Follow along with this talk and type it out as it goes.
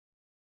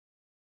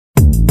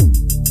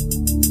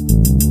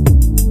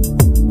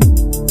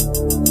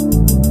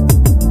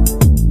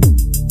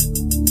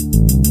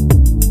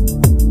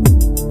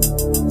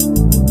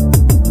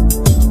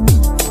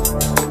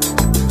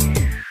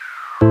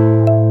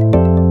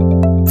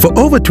For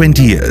over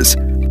 20 years,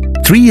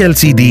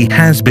 3LCD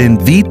has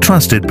been the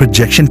trusted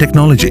projection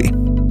technology.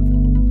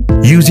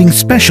 Using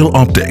special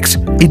optics,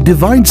 it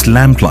divides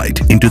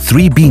lamplight into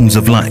 3 beams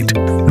of light,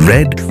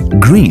 red,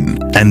 green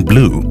and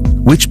blue,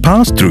 which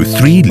pass through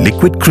 3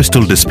 liquid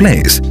crystal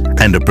displays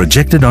and are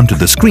projected onto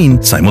the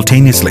screen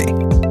simultaneously.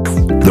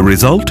 The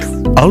result?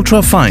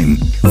 Ultra-fine,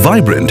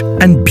 vibrant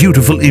and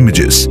beautiful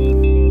images.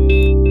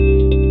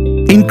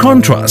 In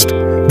contrast,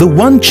 the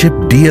one-chip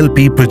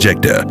DLP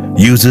projector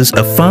uses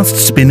a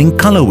fast-spinning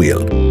color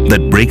wheel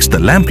that breaks the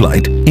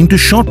lamplight into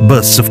short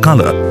bursts of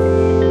color.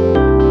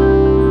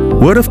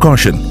 Word of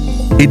caution,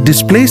 it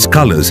displays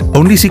colors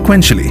only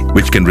sequentially,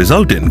 which can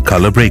result in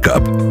color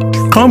breakup,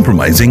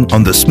 compromising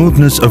on the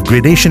smoothness of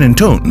gradation and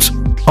tones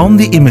on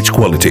the image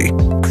quality.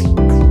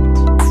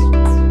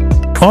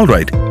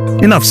 Alright,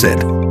 enough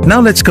said.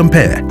 Now let's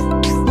compare.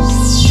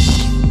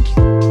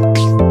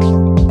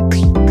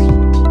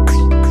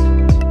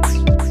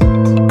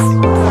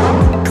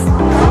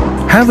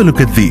 Have a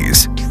look at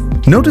these.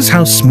 Notice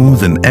how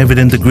smooth and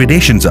evident the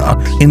gradations are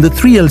in the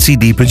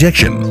 3LCD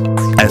projection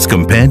as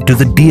compared to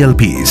the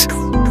DLPs.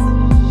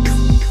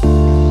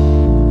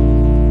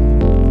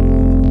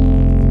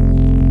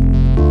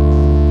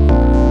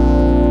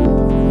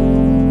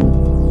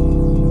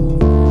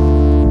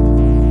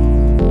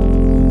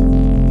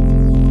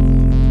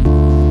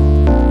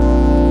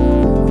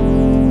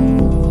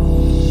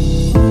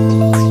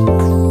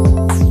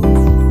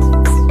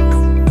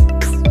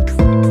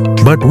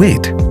 But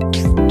wait,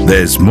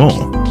 there's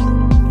more.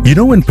 You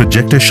know, when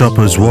projector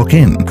shoppers walk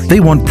in, they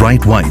want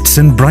bright whites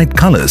and bright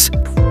colors.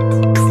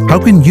 How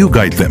can you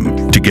guide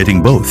them to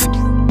getting both?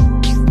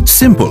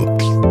 Simple.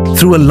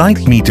 Through a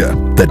light meter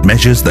that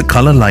measures the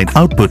color light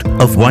output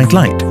of white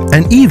light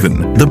and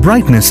even the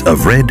brightness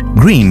of red,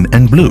 green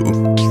and blue.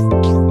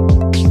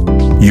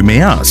 You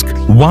may ask,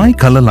 why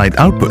color light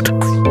output?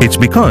 It's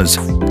because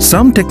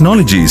some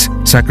technologies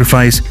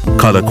sacrifice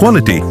color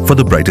quality for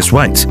the brightest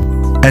whites,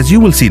 as you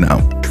will see now.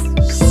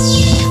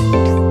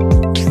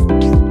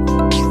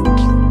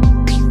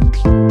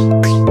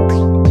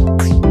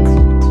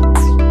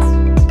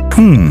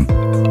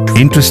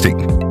 Interesting.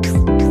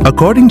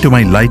 According to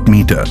my light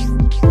meter,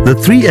 the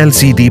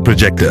 3LCD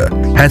projector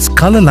has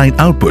color light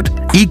output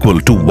equal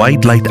to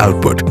white light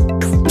output,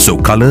 so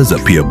colors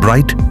appear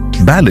bright,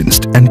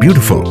 balanced and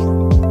beautiful.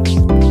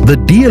 The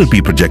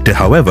DLP projector,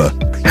 however,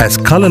 has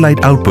color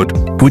light output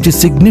which is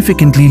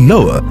significantly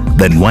lower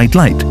than white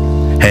light,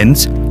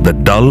 hence the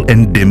dull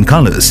and dim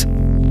colors.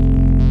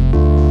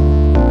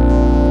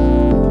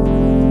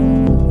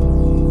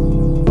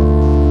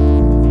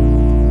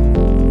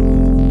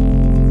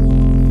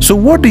 So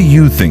what do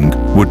you think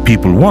would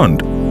people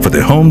want for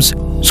their homes,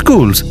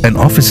 schools and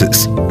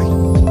offices?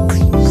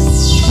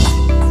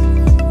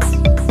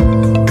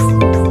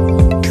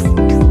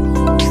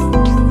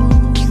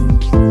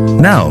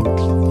 Now,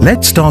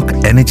 let's talk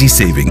energy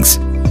savings.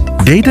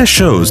 Data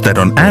shows that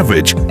on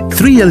average,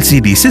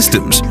 3LCD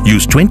systems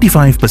use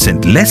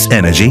 25% less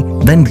energy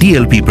than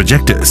DLP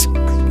projectors.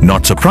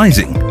 Not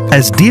surprising,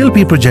 as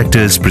DLP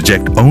projectors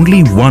project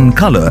only one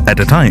color at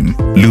a time,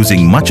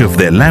 losing much of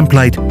their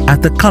lamplight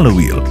at the color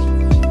wheel.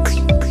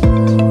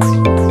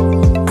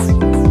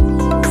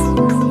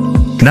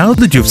 Now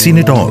that you've seen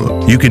it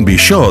all, you can be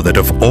sure that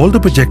of all the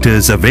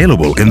projectors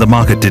available in the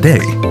market today,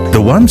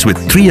 the ones with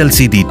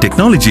 3LCD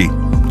technology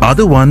are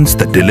the ones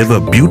that deliver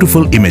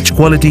beautiful image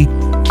quality,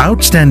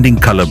 outstanding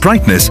color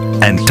brightness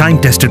and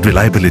time-tested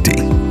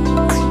reliability.